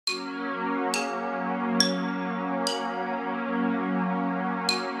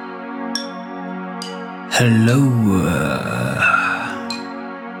Hello.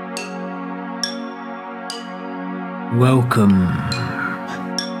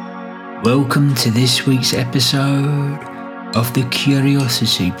 Welcome to this week's episode of the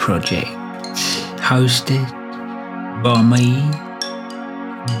Curiosity Project, hosted by me,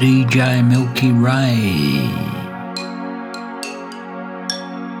 DJ Milky Ray.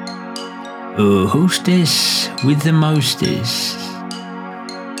 A hostess with the mostest.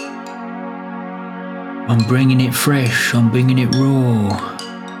 I'm bringing it fresh, I'm bringing it raw,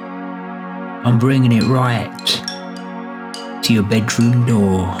 I'm bringing it right to your bedroom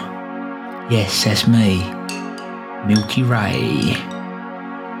door. Yes, that's me, Milky Ray.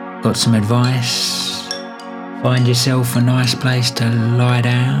 Got some advice? Find yourself a nice place to lie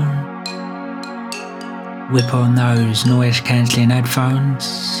down. Whip on those noise cancelling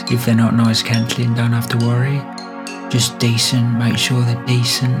headphones. If they're not noise cancelling, don't have to worry. Just decent, make sure they're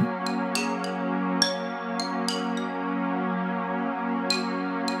decent.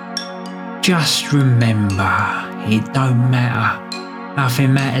 Just remember, it don't matter.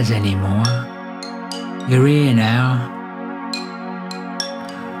 Nothing matters anymore. You're here now.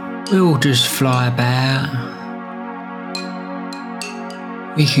 We'll just fly about.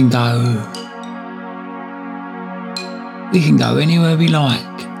 We can go anywhere we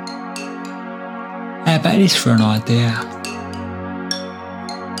like. How about this for an idea?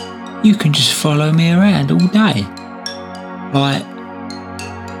 You can just follow me around all day. Like,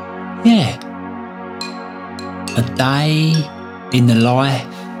 yeah, a day in the life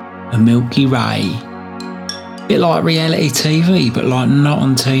of Milky Ray. Bit like reality TV, but like not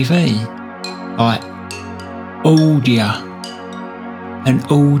on TV. Like an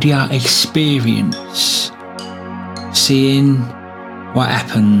audio experience. Seeing what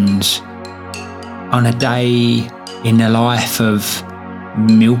happens on a day in the life of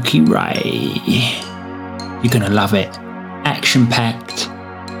Milky Ray. You're gonna love it. Action-packed.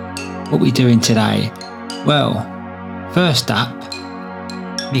 What we doing today? Well, first up,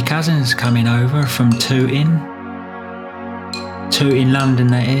 my cousin's coming over from Tooting, London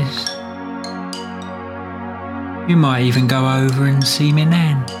that is. You might even go over and see me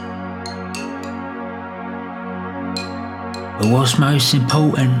nan. But what's most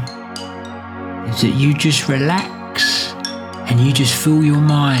important is that you just relax and you just fill your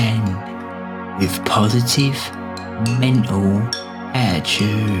mind with positive mental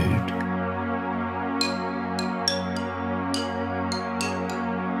attitude.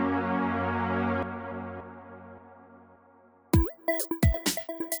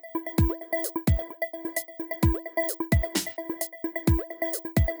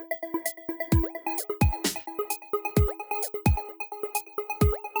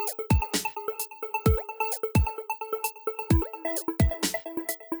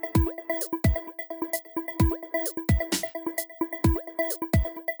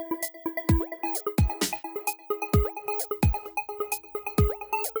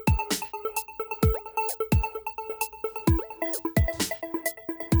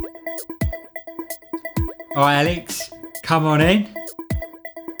 Alright, Alex, come on in.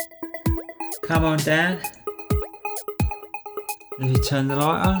 Come on down. Let me turn the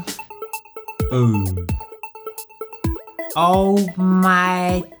light on. Boom. Oh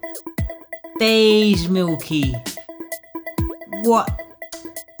my days, Milky. What?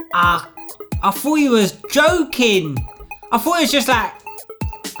 I thought you was joking. I thought it was just like,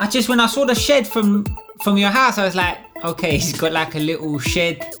 when I saw the shed from your house, I was like, okay, he's got like a little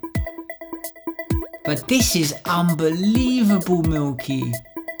shed. But this is unbelievable, Milky.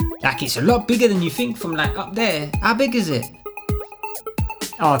 Like, it's a lot bigger than you think from like up there. How big is it?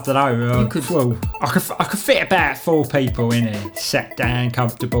 I don't know. I could fit about 4 people in it. Sat down,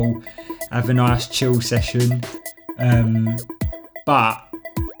 comfortable, have a nice chill session. But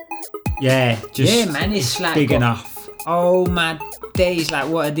yeah, man, it's like big enough. Oh my days! Like,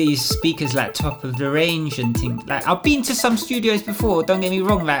 what are these speakers like? Top of the range and things. Like, I've been to some studios before. Don't get me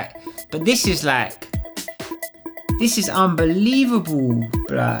wrong. Like, but this is unbelievable.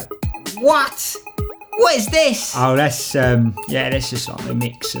 Like, what? What is this? Oh, that's that's just like the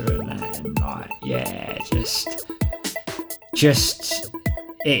mixer and that, and like, yeah, just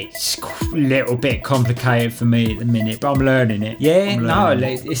it's a little bit complicated for me at the minute, but I'm learning it. Yeah,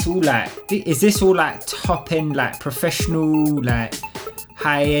 it's all like, is this all like top end, like professional, like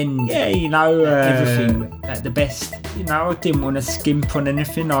high end? Yeah, you know, everything, like the best. You know, I didn't want to skimp on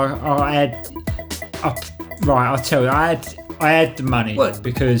anything. I'll tell you, I had the money. What?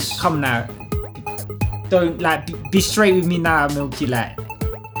 Because come now. Don't be straight with me now, Milky. Like,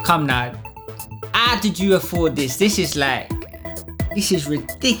 come now. How did you afford this? This is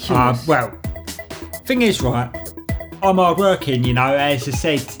ridiculous. Well, thing is, right, I'm hard working, you know, as I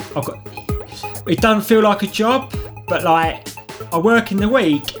said, it doesn't feel like a job, but like, I work in the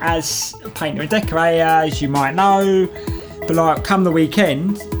week as a painter and decorator, as you might know, but like, come the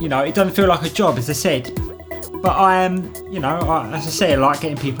weekend, you know, it doesn't feel like a job, as I said, but I am, you know, as I said, I like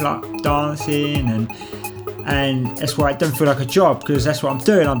getting people up dancing, and that's why it doesn't feel like a job, because that's what I'm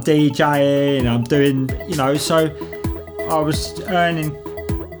doing. I'm DJing, I'm doing, you know, so I was earning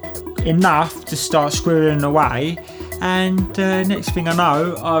enough to start squirreling away, and next thing I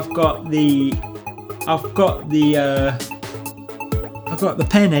know, I've got the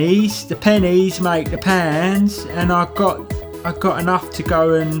pennies. The pennies make the pounds, and I got enough to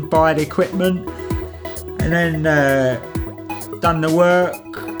go and buy the equipment, and then done the work.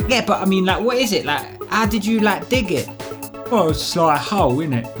 Yeah, but I mean, like, what is it? Like, how did you like dig it? Well, it's like a hole,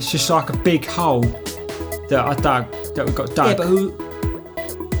 isn't it? It's just like a big hole that I dug, that we got dug. Yeah, but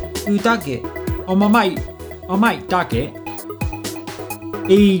who dug it? Oh, my mate dug it.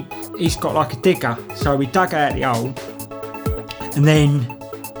 He's got like a digger, so we dug out the hole, and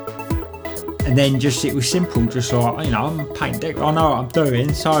then just, it was simple, just like, you know, I'm a paint deck, I know what I'm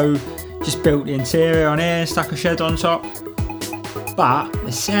doing, so just built the interior on here, stuck a shed on top. But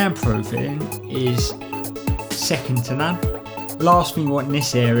the soundproofing is second to none. The last thing you want in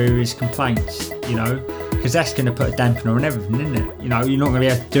this area is complaints, you know, because that's going to put a dampener on everything, isn't it? You know, you're not going to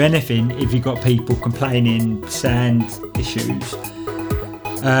be able to do anything if you've got people complaining, sound issues.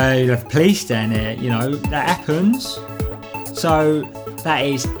 You have police down there, you know, that happens. So that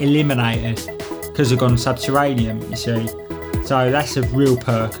is eliminated because I've gone subterranean, you see. So that's a real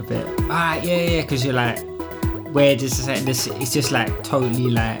perk of it. Yeah, because you're like, where does this? It's just like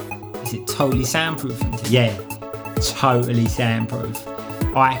totally like, is it totally soundproof? Yeah, totally soundproof.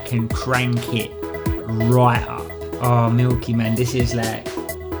 I can crank it right up. Oh, Milky, man, this is like,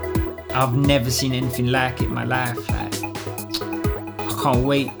 I've never seen anything like it in my life. Like, I can't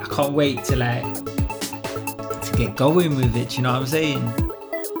wait to like, to get going with it, you know what I'm saying?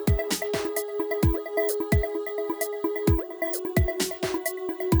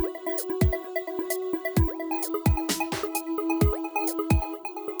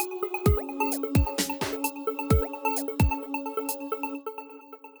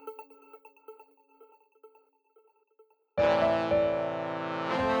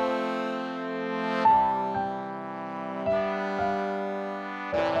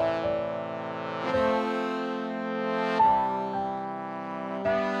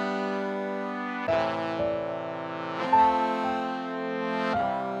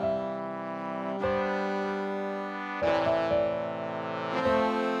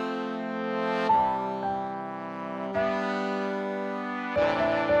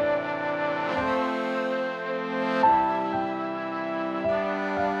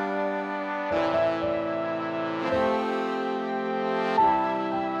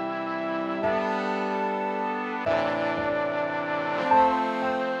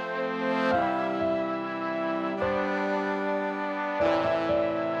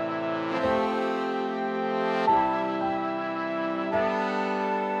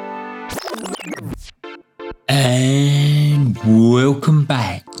 And welcome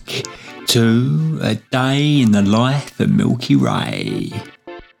back to A Day in the Life of Milky Ray.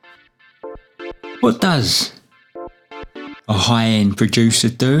 What does a high-end producer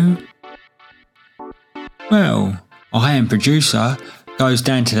do? Well, a high-end producer goes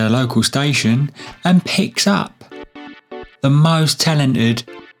down to the local station and picks up the most talented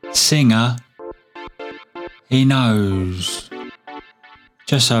singer he knows.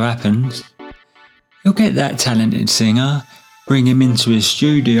 Just so happens, he'll get that talented singer, bring him into his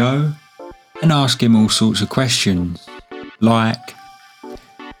studio and ask him all sorts of questions. Like,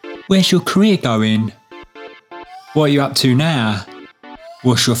 where's your career going? What are you up to now?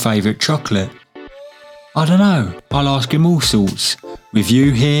 What's your favourite chocolate? I don't know, I'll ask him all sorts. With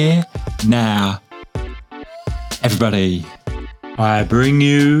you here, now. Everybody, I bring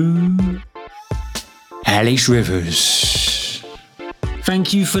you Alex Rivers.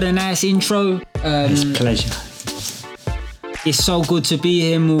 Thank you for the nice intro. It's a pleasure. It's so good to be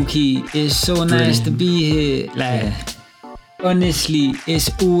here, Mookie. It's so nice to be here. Like, honestly, it's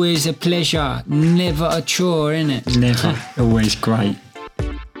always a pleasure. Never a chore, innit? Never. Always great.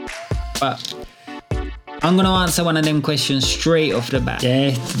 But I'm going to answer one of them questions straight off the bat.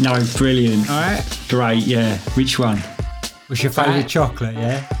 Yeah, no, brilliant. All right? Great, yeah. Which one? What's your favourite chocolate,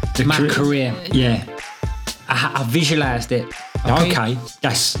 yeah? My career. Yeah. I visualised it. Okay.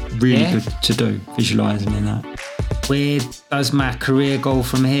 That's really good to do, visualising in that. Where does my career go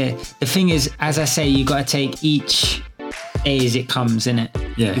from here? The thing is, as I say, you got to take each day as it comes, innit?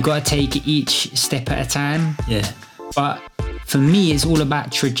 Yeah. You got to take it each step at a time. Yeah. But for me, it's all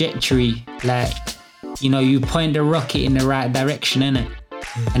about trajectory. Like, you know, you point the rocket in the right direction, innit?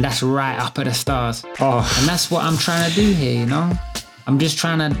 And that's right up at the stars. Oh. And that's what I'm trying to do here, you know? I'm just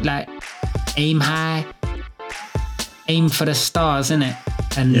trying to, like, aim high, aim for the stars, innit?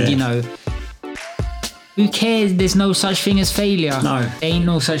 And, you know, who cares? There's no such thing as failure. No. There ain't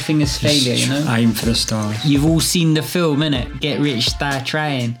no such thing as failure, you know? Aim for the stars. You've all seen the film, innit? Get Rich, Die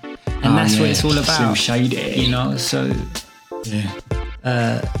Trying. And that's what it's all about. Slim Shady. You know, so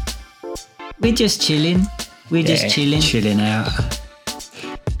Yeah. we're just chilling. We're just chilling. Chilling out.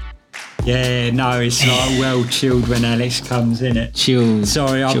 Yeah, no, it's like well chilled when Alex comes in it. Chill.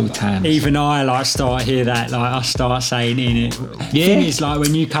 Sorry, chill times. even I like start hear that, like I start saying in it. The thing is, like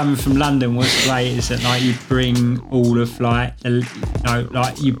when you coming from London, what's great is that like you bring all of like the, you know,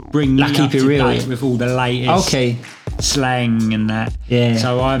 like you bring Like, me keep up it to real. date with all the latest Okay. slang and that. Yeah.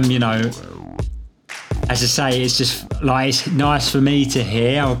 So I'm, you know, as I say, it's just like it's nice for me to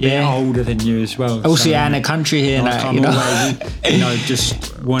hear. I'm a bit older than you as well. Also, so, you're in the country here, like, like, I'm you know. always, you know,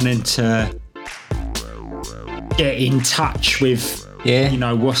 just wanting to get in touch with, you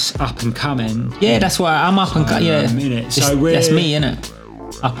know, what's up and coming. Yeah, that's why I'm up and coming. Yeah. Innit? So that's me, innit?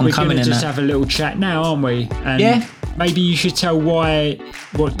 Up and we're coming gonna in just that. have a little chat now, aren't we? And Yeah. maybe you should tell why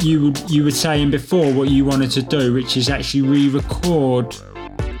what you were saying before, what you wanted to do, which is actually re-record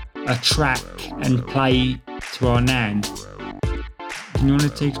a track and play to our nan. Can you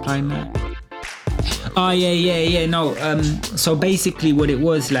want to explain that? Oh yeah. No, so basically what it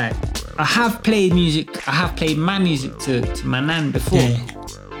was, like, I have played my music to my nan before.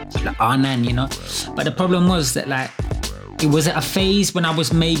 Like our nan, you know. But the problem was that, like, it was at a phase when I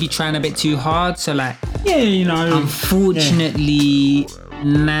was maybe trying a bit too hard. So, like, you know, unfortunately,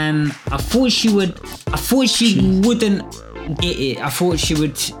 nan, I thought she wouldn't get it. I thought she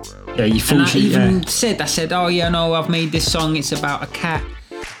would. Yeah, you And I thought even said, oh yeah, no, I've made this song. It's about a cat,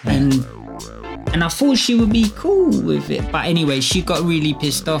 and I thought she would be cool with it. But anyway, she got really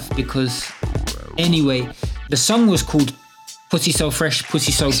pissed off because, anyway, the song was called "Pussy So Fresh,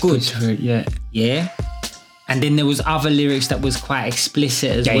 Pussy So Good." Yeah. And then there was other lyrics that was quite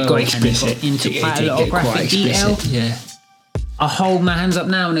explicit as well. It got explicit. And it got into quite a lot of graphic detail. Yeah. I hold my hands up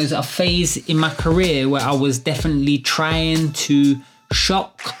now, and there's a phase in my career where I was definitely trying to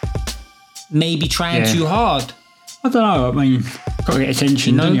shock, maybe trying too hard. I don't know. I mean, got to get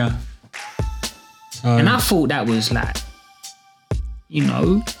attention, You know? don't you? So, And I thought that was like, you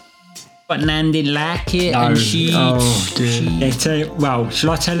know, but Nan didn't like it, and she. Well, shall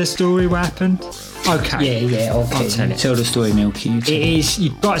I tell a story what happened? Okay. Yeah. Okay. I'll tell it. Tell the story, Milky. It is.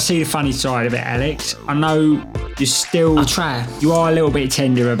 You've got to see the funny side of it, Alex. I know you're still. I'll try. You are a little bit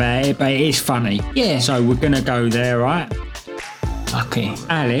tender about it, but it is funny. Yeah. So we're gonna go there, right? Okay.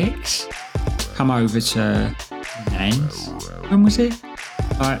 Alex, come over to Nan's. When was it?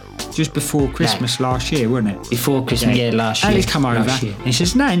 Like just before Christmas last year, wasn't it? Before Christmas, last year. Alex come over Last year. and he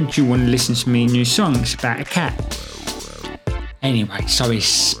says, Nan, do you want to listen to me new songs about a cat? Anyway, so he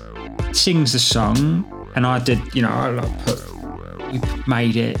sings the song, and I did, you know, we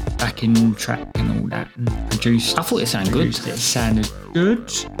made it backing track and all that, and produced. I thought it sounded good. It sounded good.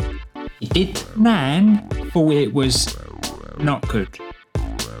 It did. Nan thought it was not good.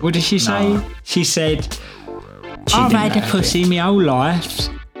 What did she say? No. She said, She I've didn't had a like pussy my whole life.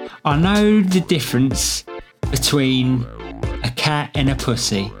 I know the difference between a cat and a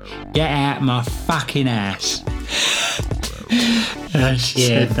pussy. Get out my fucking ass. She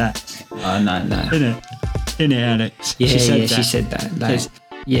said that. Oh, no. Innit, Alex? Yeah, she said she said that. Like,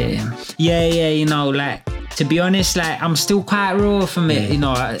 yeah, you know, like, to be honest, like, I'm still quite raw from it, you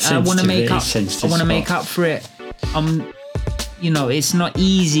know. I want to make up. I want to make up for it. You know, it's not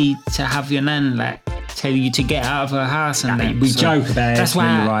easy to have your nan, like, tell you to get out of her house and that. We joke about it. That's why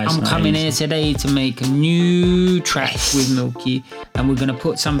I'm coming here today to make a new track with Milky, and we're gonna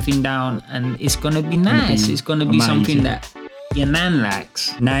put something down, and it's gonna be nice. It's gonna be something that your nan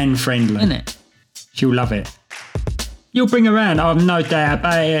likes. Nan friendly. Isn't it? She'll love it. You'll bring her around. I've no doubt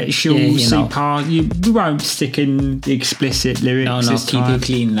about it. She'll see part. We won't stick in the explicit lyrics. No, this keep time. it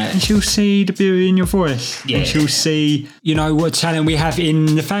clean. Like. And she'll see the beauty in your voice. Yeah. And she'll see, you know, what talent we have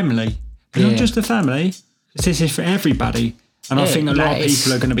in the family. But not just the family. This is for everybody. And I think a lot of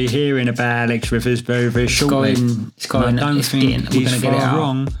people are going to be hearing about Alex Rivers very, very shortly. I don't think he's far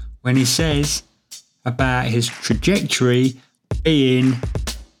wrong when he says about his trajectory being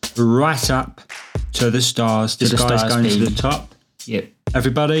right up to the stars. This guy's going to the top. Yep.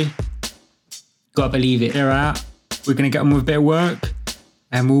 Everybody, gotta believe it. They're out. We're going to get on with a bit of work,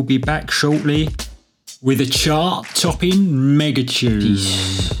 and we'll be back shortly with a chart-topping mega tune.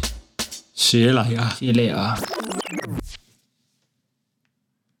 Peace. See you later. See you later.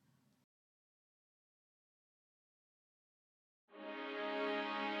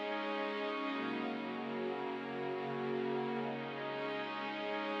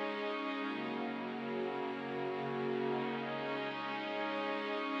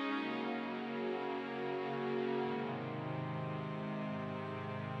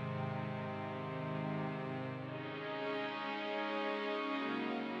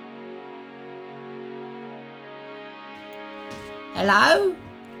 Hello?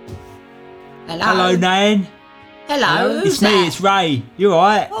 Hello? Hello, Nan. Hello? It's Who's me, that? it's Ray. You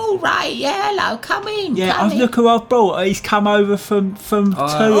alright? Oh, Ray, yeah, hello, come in. Yeah, come in. look who I've brought. He's come over from Tooting.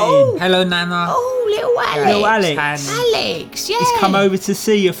 Oh. Hello, Nana. Oh, little Alex. Little Alex. Alex, yeah. He's come over to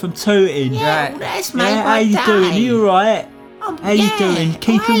see you from Tooting. Yeah, Right. well, that's made Yeah, my how you day. doing? You alright? How you yeah. doing? Oh,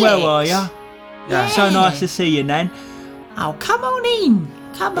 Keeping well, are Alex. ya? Yeah. So nice to see you, Nan. Oh, come on in.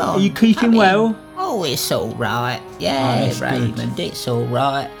 Come on. Are you keeping come in. well? Oh, it's all right. Yeah, that's good. Raymond, it's all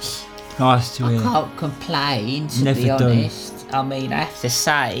right. Nice to I hear. can't complain, to Never be do. honest. I mean, I have to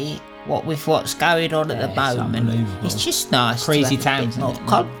say, what's going on at the Yeah, it's moment, unbelievable. it's just nice Crazy to have times, a bit more isn't it?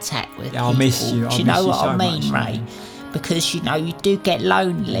 contact with Yeah, people. I miss you. I Do you miss know you what so I mean, much, Ray? man. Because, you do get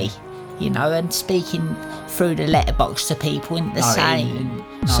lonely, and speaking through the letterbox to people isn't the same.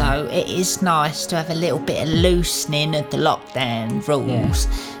 So it is nice to have a little bit of loosening of the lockdown rules,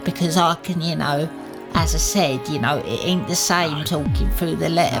 because I can, as I said, it ain't the same talking through the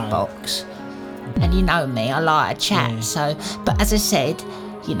letterbox. And you know me, I like a chat. Yeah. So, but as I said,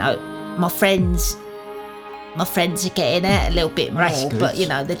 my friends are getting out a little bit more. That's good. But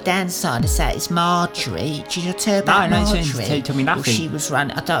the downside of that is Marjorie. Did you tell about No, Marjorie? tell me nothing. Well, she was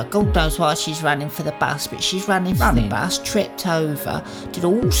running. I don't. God knows why she's running for the bus, but she's running for the bus. Tripped over, did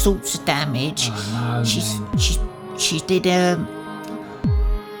all sorts of damage. Oh, no, She did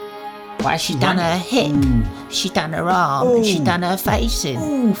Why she done her hip, she done her arm, and she done her facing.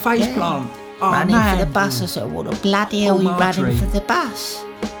 Ooh, face Yeah. plant. Oh, running man. for the bus. I said, what the bloody hell are you Marjorie. running for the bus?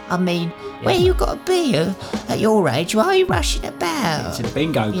 I mean, where you got to be at your age? Why are you rushing about? It's a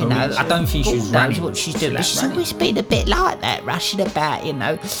bingo. You know, I don't think she's God knows running. what she's doing. But she's running. always been a bit like that, rushing about, And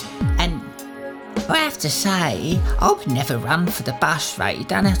I have to say, I would never run for the bus, right? You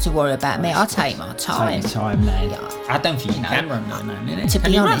don't have to worry about me. I take my time. Take your time, Nan. I don't think you can run right now, innit? To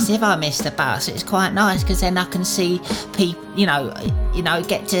Can be you honest, run? if I miss the bus, it's quite nice because then I can see people,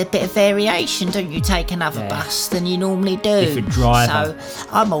 get to a bit of variation, don't you? Take another bus than you normally do. Different driver. So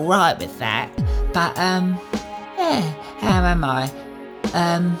I'm all right with that. But how am I?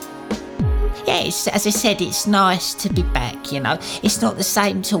 It's, as I said, it's nice to be back. It's not the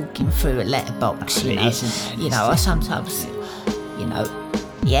same talking through a letterbox. It isn't, man. I sometimes,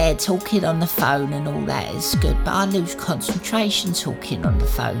 talking on the phone and all that is good, but I lose concentration talking on the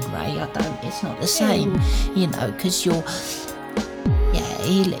phone, Ray. It's not the same, because you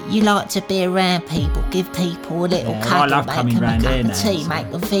like to be around people, give people a little Yeah, I cuddle, love make coming them a round cup here of now, tea, so-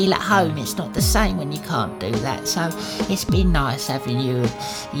 make them feel at home. It's not the same when you can't do that. So it's been nice having you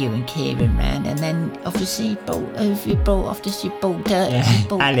and Kieran round, and then obviously you brought off just you brought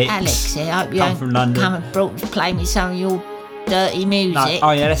Alex. I hope you Come ain't from London. come and play me some of your dirty music. No.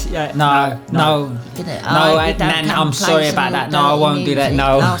 Oh yeah, No. Nan, I'm sorry about that. No, I won't do that,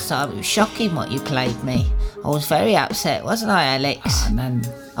 no. Last time it was shocking what you played me. I was very upset, wasn't I, Alex? Nan,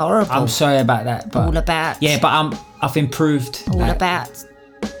 Horrible. I'm sorry about that. But All about. Yeah, but I've improved. All Like, about.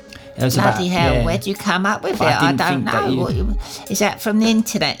 it was Bloody about, hell! yeah. Where'd you come up with But it? I I didn't don't think that know. Is that from the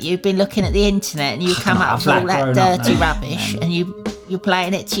internet? You've been looking at the internet and you come up I've with all like that grown up dirty now, rubbish, and you're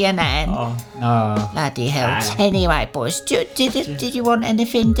playing it to your nan. Oh no. Bloody hell. Ah. Anyway, boys, did you want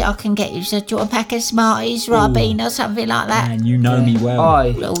anything that I can get you? So, do you want a pack of Smarties, Ribena, or something like that? Man, you know me well.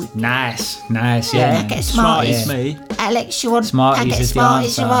 Oh, Well, nice. yeah, man. get Smarties, Smarties. me. Alex, you want Smarties a packet of is the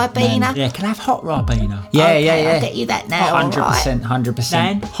Smarties answer, and Ribena? man. Yeah, can I have hot Ribena? Yeah, Okay, yeah. I'll get you that now. 100%, 100%.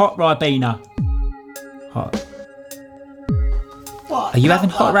 Nan, hot Ribena. Hot. What? Are you Not having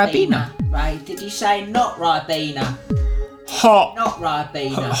hot Ribena? Ray, did you say not Ribena? Hot. Not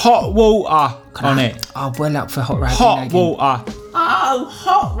Ribena. Hot water on it. I'll boil up for hot Ribena Hot again. water. Oh,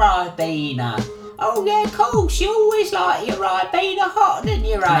 hot Ribena. Oh, yeah, of course. You always like your Ribena hot, didn't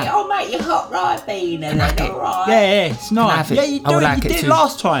you, Ray? I'll make you hot Ribena then, Okay. alright? Yeah, it's nice. have it? Yeah, you I would do it. like You it did too.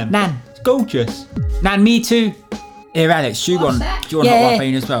 last time. Nan, It's gorgeous. Nan, me too. Here, Alex, do you What's want that? hot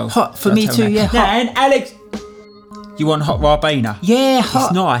Ribena as well? Hot for Shall I me tell too. Nan? Yeah, hot. Nan, Alex. You want hot Ribena? Yeah, It's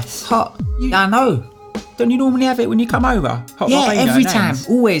hot. nice. Hot. Yeah, I know. Don't you normally have it when you come over? Hot Yeah, Ribena, every Nans?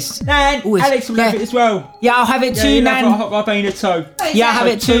 time, always. Nan, Always. Alex will have it as well. Yeah, I'll have it too, you'll have Nan. a hot Ribena too. Yeah, I'll have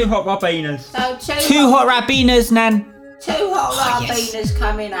it Two too. hot Ribenas. So Two hot Ribenas, Nan. Two hot yes. Ribenas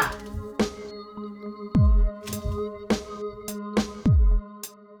coming up.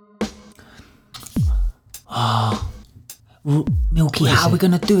 Milky, What is how are we it?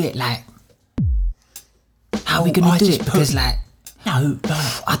 gonna do it? Like, how are we gonna do it? Because, like, No,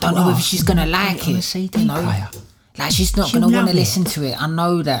 I don't know if she's gonna like on it. a CD you know? player. Like, she's not She'll gonna want love to it. listen to it. I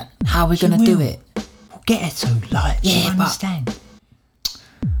know that. How are we She gonna do will. it? We'll get her to, like, Yeah, she'll but- understand.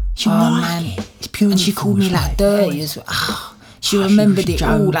 She'll Oh, like man. it. It's beautiful. And she called me it's like dirty as well. She Oh, she remembered was it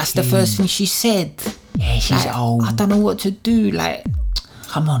all. That's the joking. first thing she said. Yeah, she's Like, old. I don't know what to do. Like,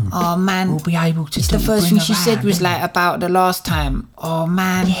 Come on. oh man, We'll be able to it's do the first bring thing she her said round, was isn't like about the last time. Oh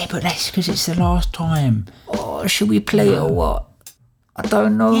man, Yeah, but that's because it's the last time. oh, should we play it or what? I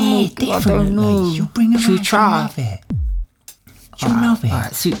don't know. Yeah, Milky, I don't know. definitely. You'll bring her Should we round. She'll try? love it. She'll love it.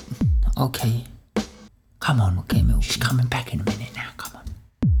 Alright, so, okay. Come on. Okay, Milky. She's coming back in a minute now. Come on.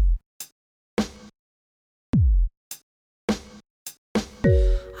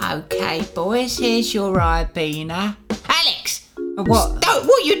 Okay, boys, here's your Ribena. Alex! What?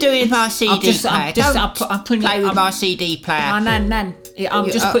 What are you doing with my CD I'm player? Don't putting play it. with my CD player. Oh, Nan. I'm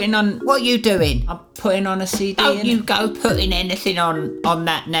You- just putting on. What are you doing? I'm putting on a CD. Don't innit? you go putting anything on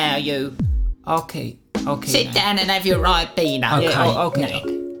that now, you. Okay. Sit Nan. down and have your Ribena. Okay. Yeah, okay.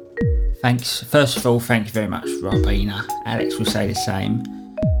 Thanks. First of all, thank you very much, Ribena. Alex will say the same.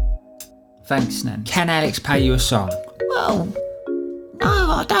 Thanks, Nan. Can Alex play you a song, Well, no,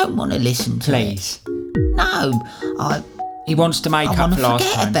 I don't want to listen to please? it. No, He wants to make I up wanna for last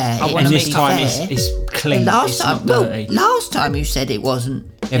forget time. about it. And wanna this be time fair. it's clean. last It's time, not well, dirty. last time you said it wasn't.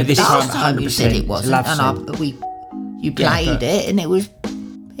 Yeah, but this last time, you said 100%. it wasn't, Love and song. you played but- it, and it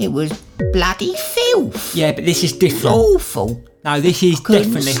was bloody filth. Yeah, but this is different. Awful. No, this is couldn't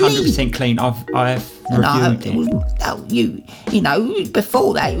definitely sleep. 100% clean. I've And reviewed it was, it. you know,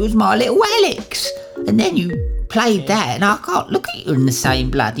 before that it was my little Alex, and then you played that, and I can't look at you in the same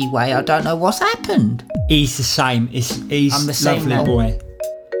bloody way. I don't know what's happened. He's the same. He's I'm the same lovely now. boy.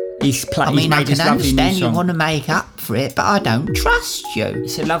 He's I mean, I made his can lovely new understand you song. want to make up for it, but I don't trust you.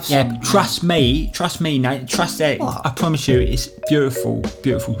 It's a love Yeah, song. but trust me, Nate. Trust that. What? I promise you, it's beautiful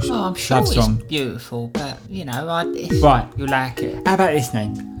Oh, I'm sure love it's song. beautiful, but you know, Right. you like it. How about this,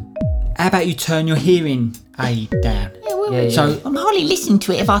 Nate? How about you turn your hearing aid down? Yeah, So I'm hardly listening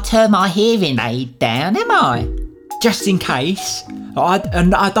to it if I turn my hearing aid down, am I? just in case,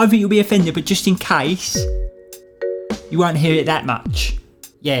 and I don't think you'll be offended, but just in case, you won't hear it that much.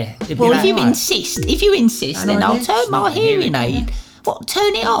 Yeah. it'd be Well, like- if you right. insist, then no, I'll yeah, turn it's my not a hearing hearing aid. What?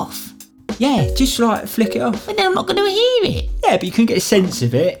 Turn it off? Yeah, just like flick it off. But then I'm not going to hear it. Yeah, but you can get a sense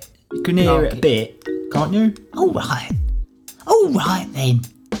of it. You can hear it a Okay. bit, can't you? All right then.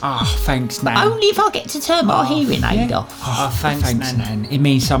 Ah, thanks, Nan. Only if I get to turn my hearing aid yeah. off. Oh, thanks, Nan. Nan. It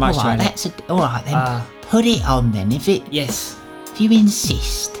means so much All to right, Alex. all right then. Ah. Put it on then, if Yes. you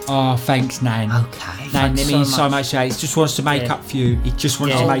insist. Oh, thanks, Nan. Okay. Nan, Thanks it so means so much. much to Alex. Just wants to make Yeah. up for you. He just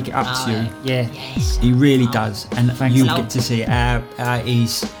wants Yeah. to make it up to you. Yeah. Yes. He really does, and Thanks, you Nan. get to see it.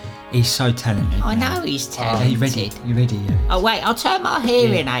 He's so talented. I Nan. know he's Are talented. you ready? You ready? Yeah. Oh wait, I'll turn my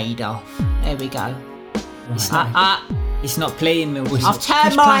hearing aid off. There we go. It's not playing, Milky. I've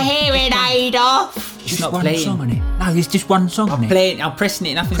turned my hearing aid off. It's not one playing. song on it. No, there's just one song on it. Playing. I'm pressing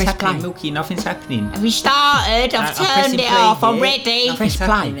it. Nothing's Press happening, play. Milky. Nothing's happening. Have you started? I've I'm pressing turned it play off. I'm here. ready. Nothing's Press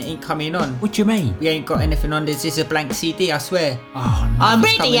happening. play. It ain't coming on. What do you mean? We ain't got anything on. This is a blank CD. I swear. Oh no, I'm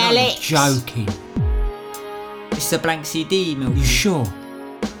Nothing's ready, coming on. Alex. joking. It's a blank CD, Milky. You sure?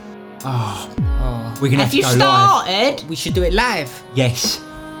 Oh, Oh. we're gonna Have have to you go live. started? We should do it live. Yes,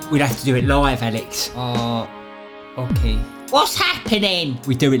 we'd have to do it live, Alex. Oh. Okay. What's happening?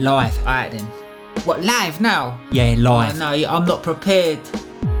 We do it live. Alright then. What, live now? Yeah, Oh, live. no, I'm not prepared.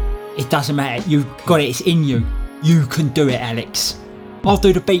 It doesn't matter. You've got it. It's in you. You can do it, Alex. I'll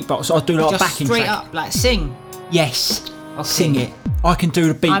do the beatbox. I'll do like a Just backing straight track. up, like sing. Yes. Okay. Sing it. I can do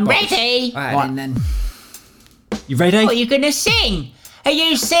the beatbox. I'm ready. Alright Right. then. You ready? What are you gonna sing? Are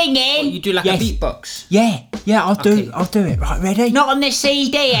you singing? You do like Yes. a beatbox. Yeah. I'll do. Okay. I'll do it. Right, ready? Not on the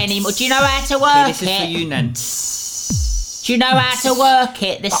CD anymore. Do you know how to work Okay, this is it? for you, Nan. Do you know how to work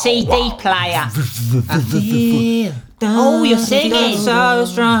it? The CD player. Oh, you're singing. So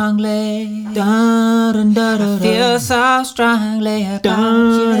strongly. I feel so strongly about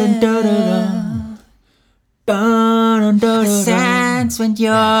you. I sense when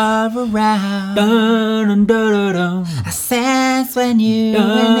you're around. I sense when you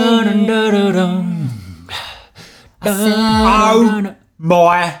Oh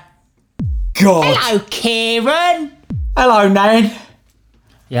my God. Hello, Kieran. Hello, Nan.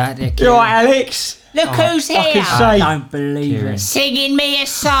 Yeah, they're You alright, Alex? Look who's I here. can say. I don't believe Kieran. it. Singing me a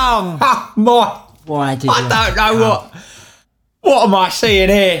song. Oh, my. Why did I don't know what am I seeing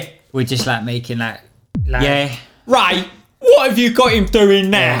here? We're just like making that. Yeah. Ray, what have you got him doing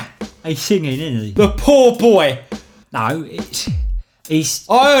now? He's singing, isn't he? The poor boy. No, he's.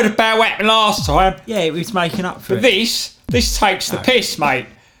 I heard about what happened last time. Yeah, he was making up for But it. this takes the piss, mate.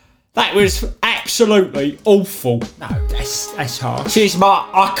 That was absolutely awful. No, that's harsh.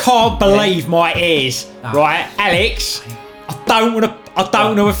 I can't believe my ears. Right, Alex. I don't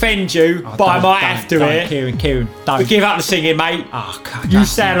want to offend you, but I might have to here. Kieran, don't. But give up the singing, mate. Oh, God, You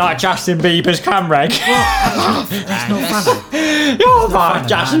sound like Justin Bieber's cum rag. that's not funny. You're like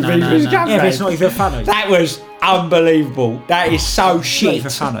Justin Bieber's cum Yeah, but rag. it's not even funny. That was unbelievable. That is so Not shit.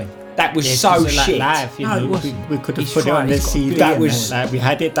 even funny. That was Yeah, so 'cause of, like, shit. live, you No, know, it wasn't. we could have He's put it on trying, the he's got to CD. do That and was- that, like, we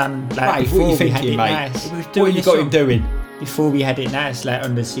had it done like Right, what before are you we had thinking, it mate? nice. He was What doing you a got song. him doing? Before we had it nice, like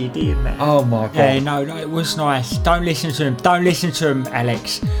on the CD and that. Oh my god. Yeah, no, it was nice. Don't listen to him. Don't listen to him,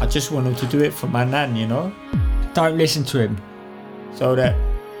 Alex. I just wanted to do it for my nan, you know, Don't listen to him. so that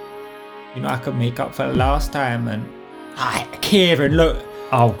you know I could make up for the last time. And Kieran, look.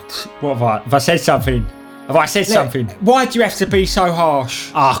 Oh, what have I? Have I said something? Have I said something? Why do you have to be so harsh?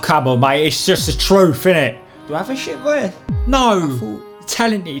 Oh, come on, mate. It's just the truth, innit? do I have a shit voice? No.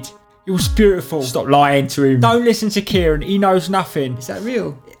 Talented. It was beautiful. Stop lying to him. Don't listen to Kieran. He knows nothing. Is that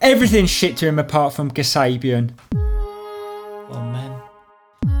real? Everything's shit to him apart from Kasabian. Oh man.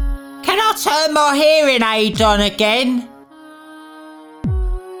 Can I turn my hearing aid on again?